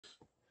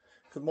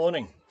Good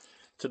morning.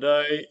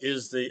 Today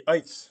is the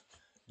 8th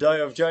day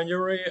of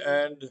January,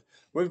 and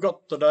we've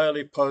got the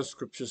daily post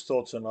scriptures,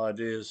 thoughts, and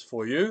ideas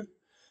for you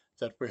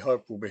that we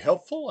hope will be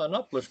helpful and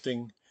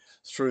uplifting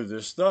through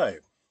this day.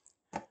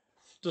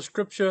 The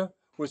scripture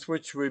with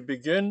which we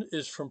begin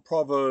is from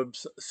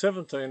Proverbs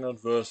 17 and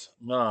verse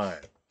 9.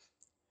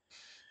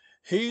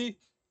 He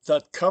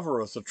that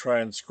covereth a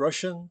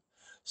transgression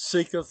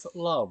seeketh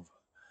love,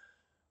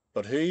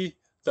 but he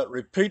that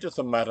repeateth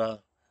a matter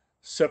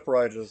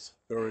separateth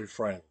very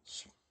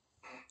friends.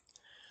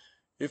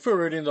 If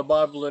we're reading the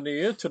Bible in a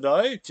year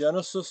today,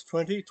 Genesis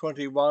 20,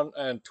 21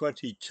 and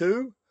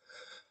 22,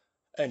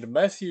 and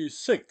Matthew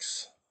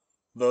 6,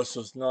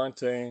 verses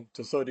 19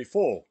 to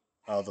 34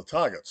 are the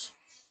targets.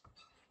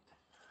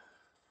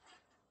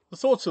 The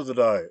thoughts of the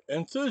day.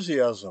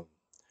 Enthusiasm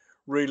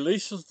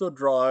releases the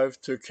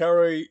drive to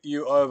carry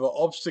you over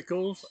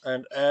obstacles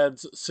and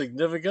adds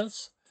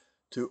significance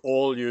to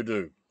all you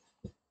do.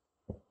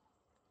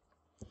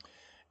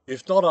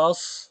 If not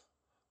us,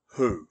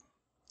 who?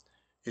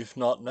 If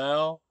not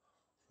now,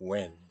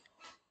 when?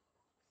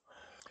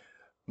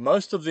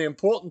 Most of the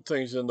important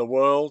things in the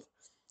world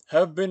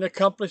have been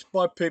accomplished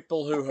by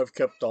people who have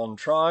kept on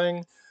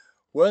trying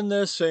when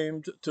there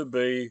seemed to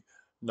be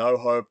no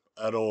hope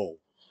at all.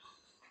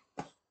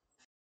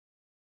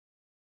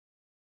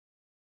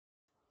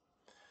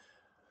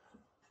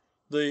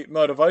 The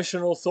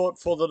motivational thought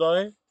for the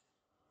day: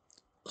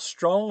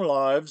 strong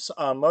lives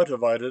are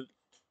motivated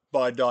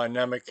by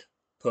dynamic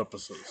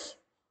purposes.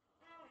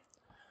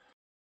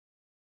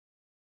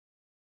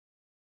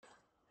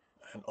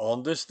 And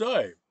on this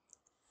day,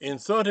 in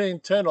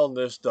 1310 on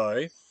this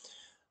day,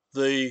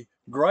 the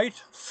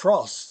Great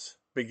Frost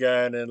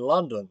began in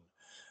London,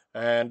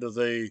 and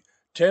the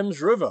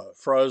Thames River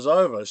froze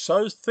over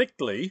so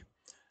thickly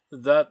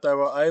that they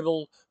were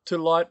able to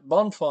light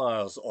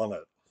bonfires on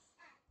it.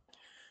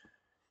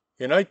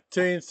 In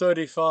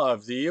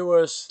 1835, the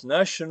US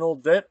national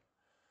debt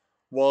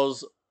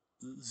was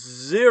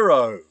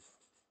zero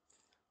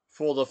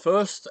for the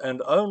first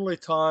and only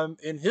time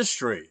in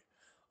history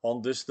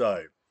on this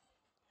day.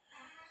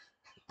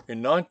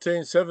 In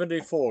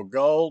 1974,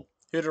 gold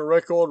hit a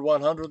record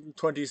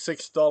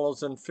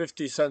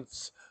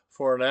 $126.50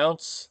 for an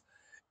ounce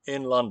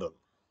in London.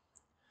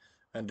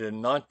 And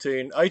in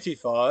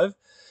 1985,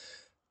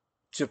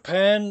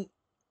 Japan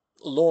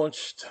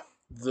launched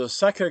the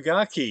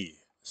Sakagaki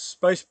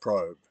space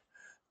probe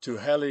to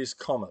Halley's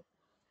Comet.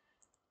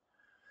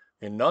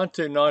 In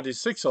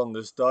 1996 on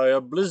this day, a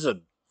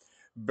blizzard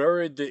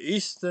buried the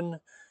eastern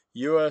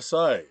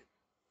USA,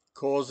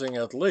 causing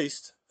at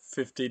least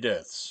 50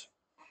 deaths.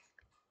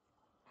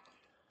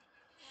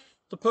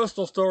 The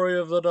personal story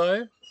of the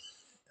day,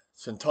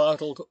 it's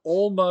entitled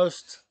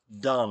Almost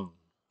Done.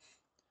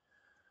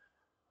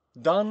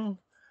 Done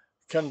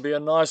can be a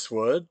nice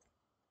word.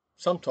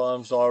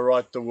 Sometimes I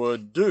write the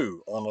word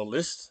do on a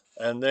list,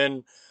 and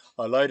then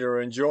I later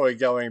enjoy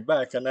going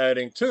back and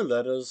adding 2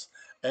 letters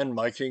and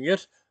making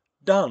it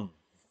done.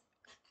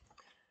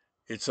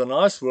 It's a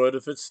nice word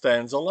if it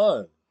stands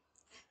alone.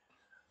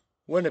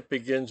 When it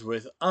begins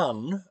with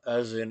un,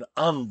 as in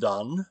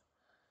undone,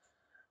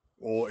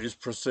 or is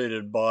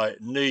preceded by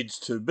needs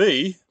to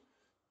be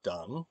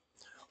done,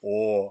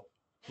 or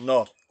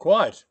not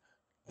quite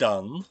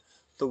done,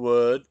 the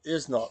word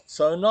is not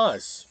so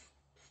nice.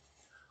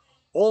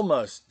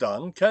 Almost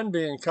done can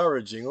be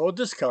encouraging or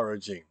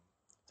discouraging.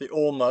 The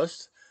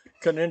almost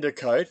can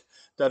indicate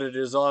that it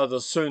is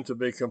either soon to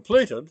be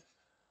completed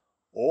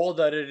or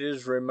that it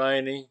is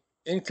remaining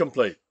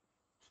incomplete.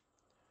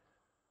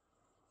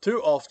 Too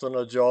often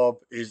a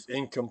job is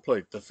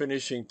incomplete. The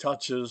finishing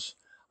touches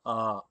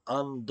are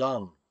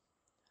undone.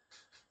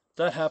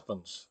 That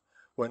happens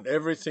when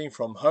everything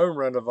from home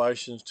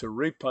renovations to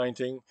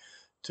repainting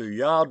to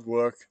yard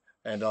work,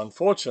 and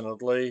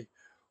unfortunately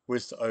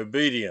with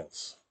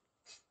obedience.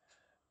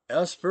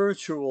 Our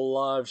spiritual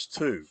lives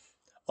too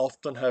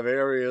often have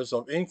areas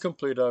of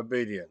incomplete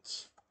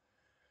obedience.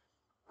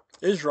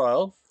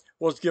 Israel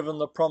was given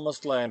the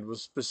promised land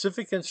with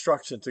specific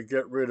instruction to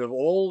get rid of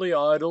all the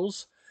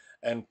idols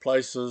and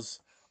places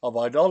of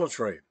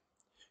idolatry.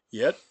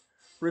 Yet,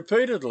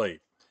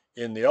 repeatedly,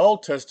 in the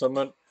Old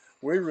Testament,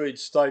 we read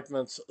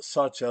statements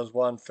such as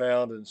one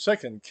found in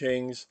 2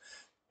 Kings,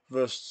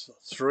 verse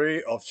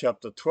 3 of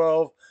chapter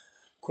 12,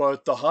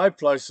 quote, "The high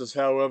places,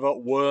 however,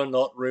 were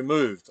not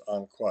removed,"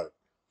 unquote.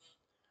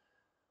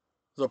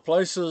 The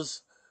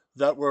places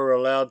that were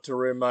allowed to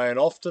remain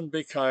often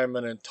became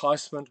an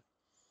enticement,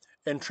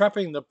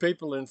 entrapping the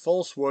people in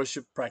false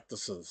worship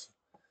practices.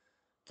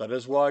 That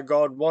is why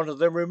God wanted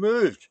them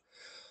removed,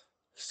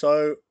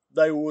 so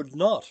they would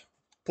not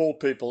pull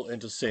people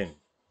into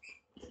sin.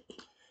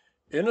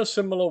 In a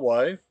similar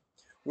way,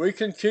 we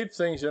can keep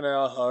things in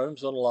our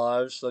homes and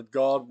lives that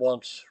God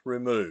wants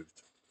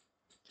removed.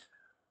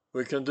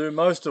 We can do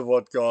most of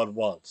what God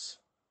wants,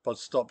 but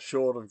stop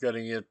short of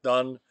getting it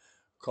done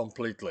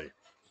completely.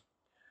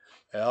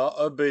 Our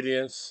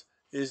obedience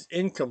is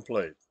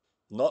incomplete,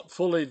 not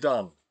fully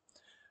done,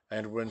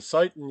 and when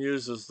Satan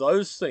uses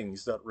those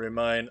things that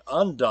remain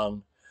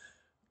undone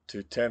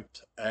to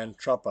tempt and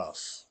trap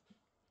us.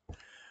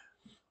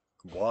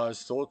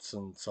 Wise thoughts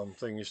and some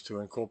things to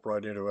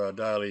incorporate into our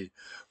daily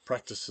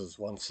practices,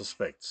 one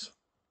suspects.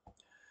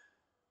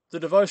 The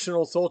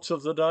devotional thoughts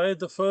of the day,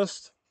 the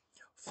first,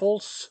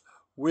 false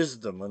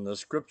wisdom in the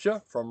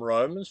scripture from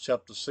Romans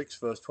chapter 6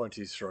 verse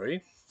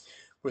 23,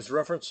 with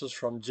references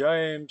from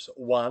James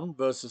 1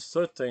 verses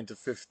 13 to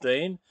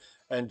 15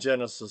 and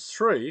Genesis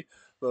 3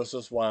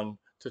 verses 1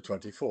 to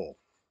 24.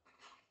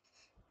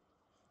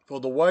 For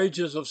the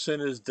wages of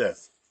sin is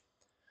death,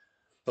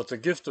 but the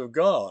gift of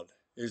God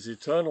is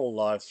eternal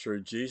life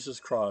through Jesus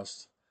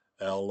Christ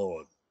our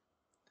Lord.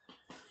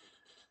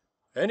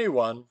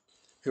 Anyone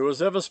who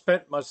has ever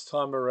spent much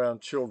time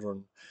around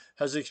children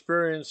has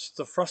experienced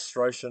the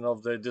frustration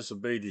of their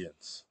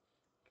disobedience.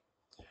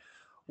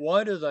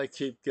 Why do they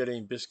keep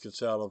getting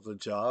biscuits out of the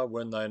jar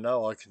when they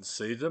know I can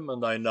see them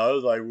and they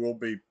know they will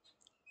be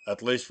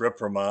at least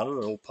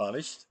reprimanded or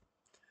punished?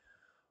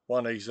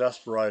 One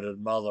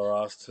exasperated mother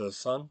asked her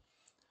son.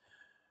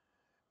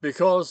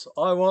 Because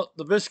I want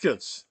the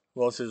biscuits,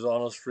 was his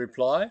honest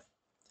reply.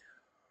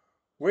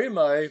 We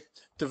may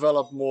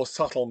develop more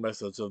subtle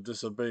methods of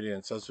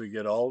disobedience as we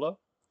get older,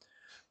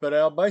 but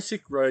our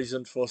basic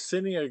reason for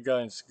sinning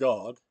against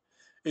God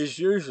is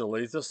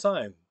usually the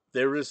same.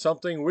 There is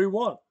something we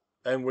want,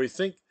 and we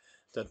think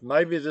that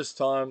maybe this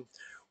time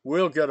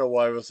we'll get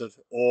away with it,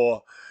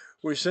 or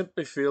we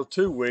simply feel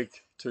too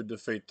weak to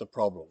defeat the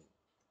problem.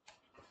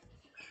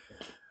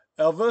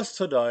 Our verse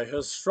today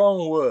has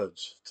strong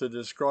words to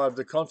describe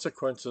the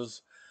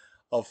consequences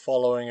of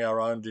following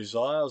our own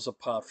desires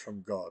apart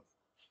from God.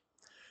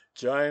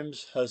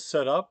 James has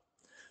set up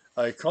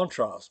a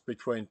contrast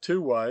between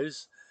two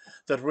ways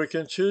that we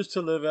can choose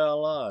to live our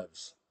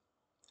lives.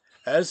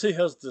 As he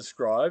has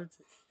described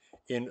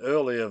in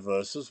earlier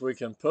verses, we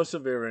can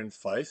persevere in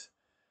faith,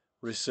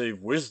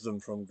 receive wisdom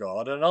from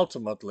God, and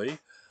ultimately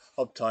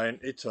obtain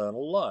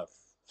eternal life.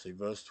 See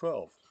verse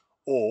 12.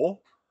 Or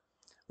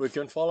we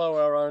can follow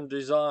our own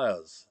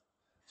desires,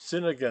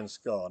 sin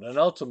against God, and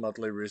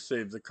ultimately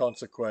receive the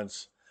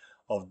consequence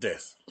of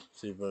death.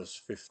 See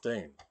verse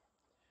 15.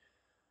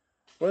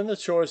 When the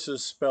choice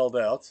is spelled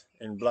out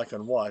in black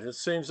and white, it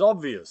seems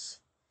obvious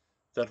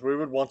that we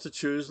would want to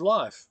choose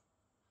life.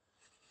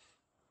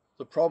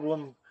 The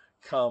problem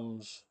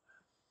comes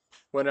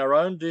when our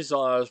own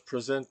desires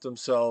present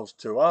themselves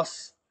to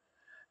us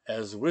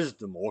as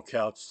wisdom or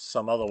couched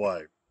some other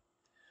way.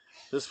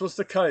 This was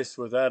the case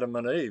with Adam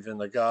and Eve in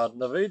the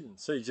Garden of Eden.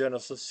 See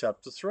Genesis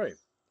chapter 3.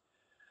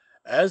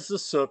 As the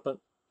serpent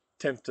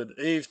tempted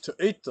Eve to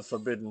eat the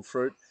forbidden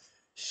fruit,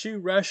 she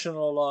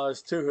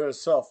rationalized to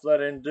herself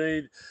that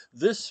indeed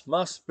this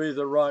must be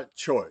the right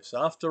choice.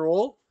 After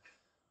all,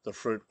 the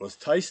fruit was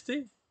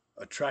tasty,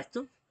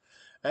 attractive,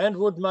 and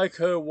would make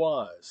her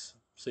wise.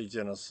 See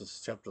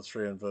Genesis chapter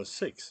 3 and verse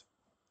 6.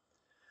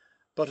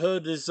 But her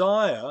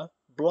desire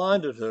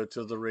blinded her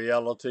to the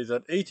reality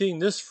that eating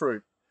this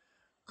fruit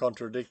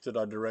contradicted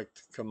a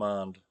direct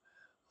command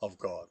of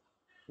God.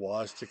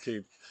 Wise to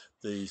keep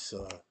these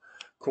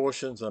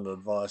cautions and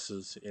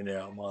advices in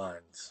our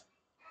minds.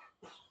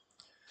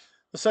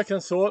 The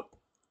second thought,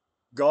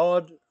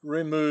 God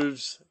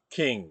removes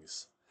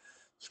kings.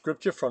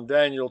 Scripture from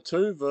Daniel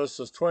 2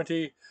 verses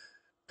 20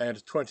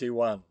 and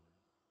 21.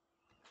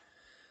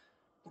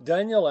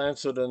 Daniel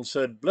answered and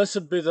said,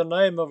 Blessed be the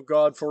name of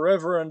God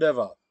forever and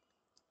ever,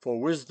 for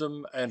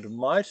wisdom and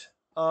might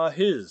are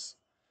his.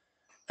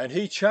 And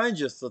he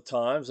changeth the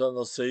times and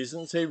the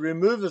seasons. He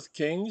removeth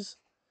kings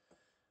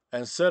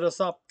and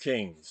setteth up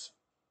kings.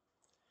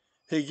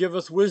 He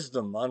giveth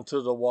wisdom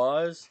unto the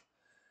wise,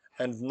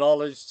 and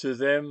knowledge to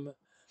them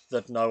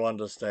that know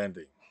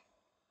understanding.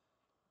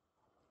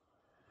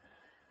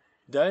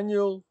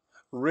 Daniel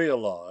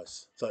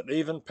realized that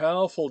even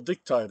powerful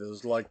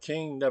dictators like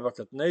King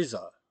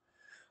Nebuchadnezzar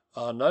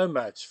are no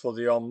match for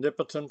the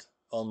omnipotent,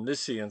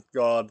 omniscient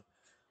God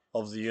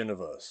of the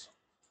universe.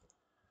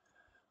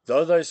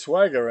 Though they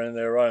swagger in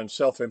their own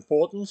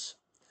self-importance,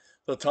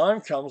 the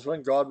time comes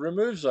when God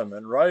removes them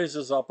and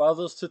raises up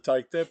others to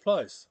take their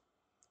place.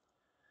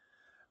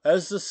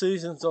 As the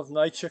seasons of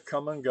nature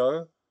come and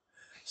go,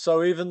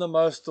 so even the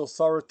most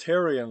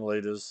authoritarian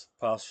leaders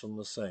pass from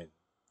the scene.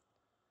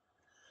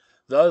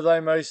 Though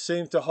they may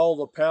seem to hold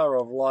the power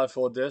of life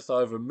or death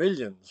over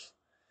millions,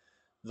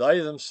 they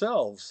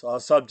themselves are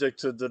subject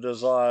to the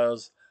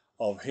desires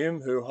of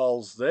him who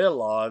holds their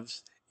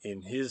lives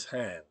in his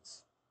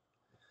hands.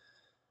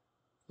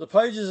 The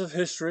pages of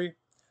history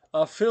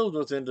are filled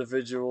with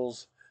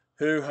individuals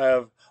who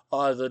have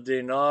either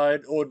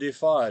denied or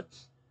defied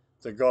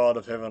the God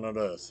of heaven and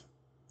earth.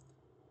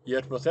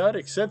 Yet without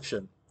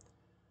exception,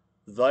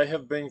 they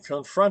have been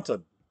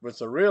confronted with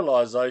the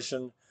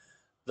realization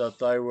that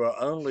they were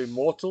only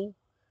mortal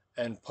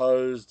and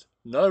posed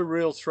no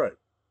real threat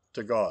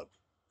to God.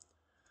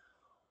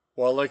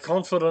 While they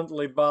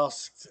confidently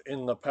basked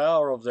in the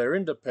power of their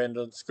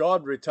independence,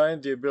 God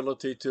retained the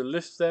ability to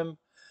lift them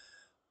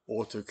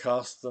or to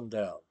cast them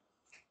down.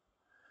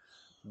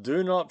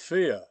 Do not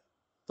fear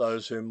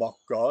those who mock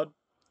God.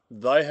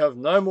 They have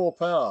no more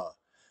power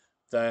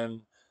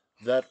than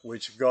that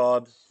which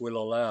God will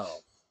allow.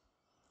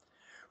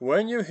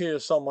 When you hear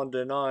someone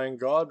denying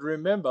God,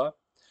 remember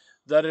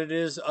that it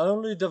is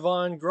only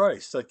divine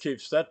grace that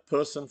keeps that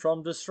person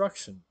from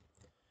destruction.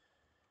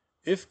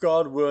 If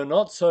God were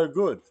not so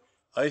good,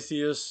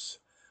 atheists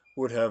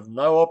would have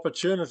no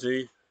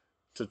opportunity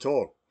to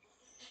talk.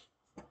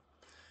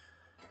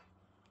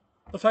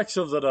 The facts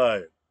of the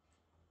day.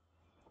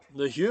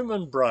 The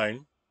human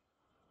brain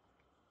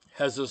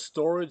has a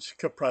storage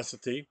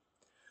capacity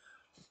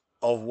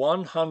of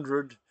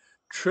 100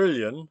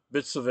 trillion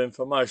bits of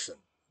information,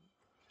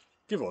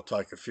 give or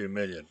take a few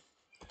million,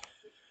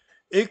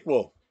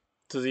 equal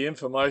to the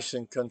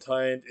information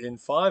contained in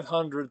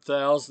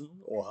 500,000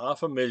 or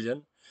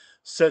 500,000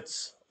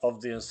 sets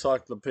of the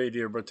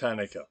Encyclopedia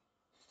Britannica.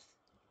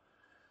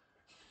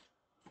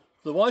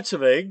 The whites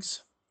of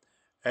eggs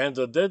and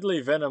the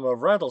deadly venom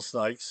of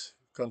rattlesnakes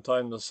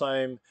contain the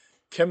same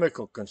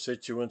chemical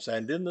constituents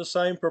and in the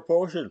same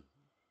proportion.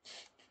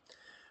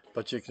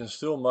 But you can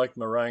still make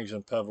meringues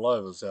and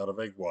pavlovas out of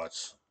egg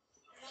whites.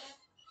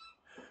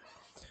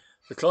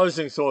 The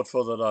closing thought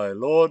for the day.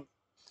 Lord,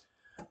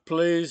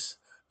 please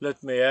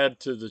let me add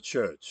to the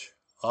church.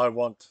 I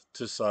want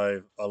to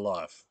save a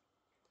life.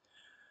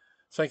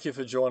 Thank you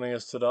for joining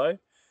us today,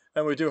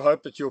 and we do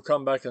hope that you'll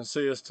come back and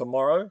see us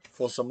tomorrow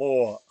for some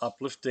more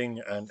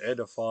uplifting and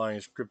edifying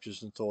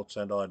scriptures and thoughts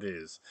and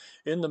ideas.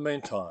 In the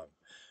meantime,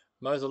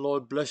 may the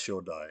Lord bless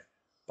your day.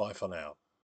 Bye for now.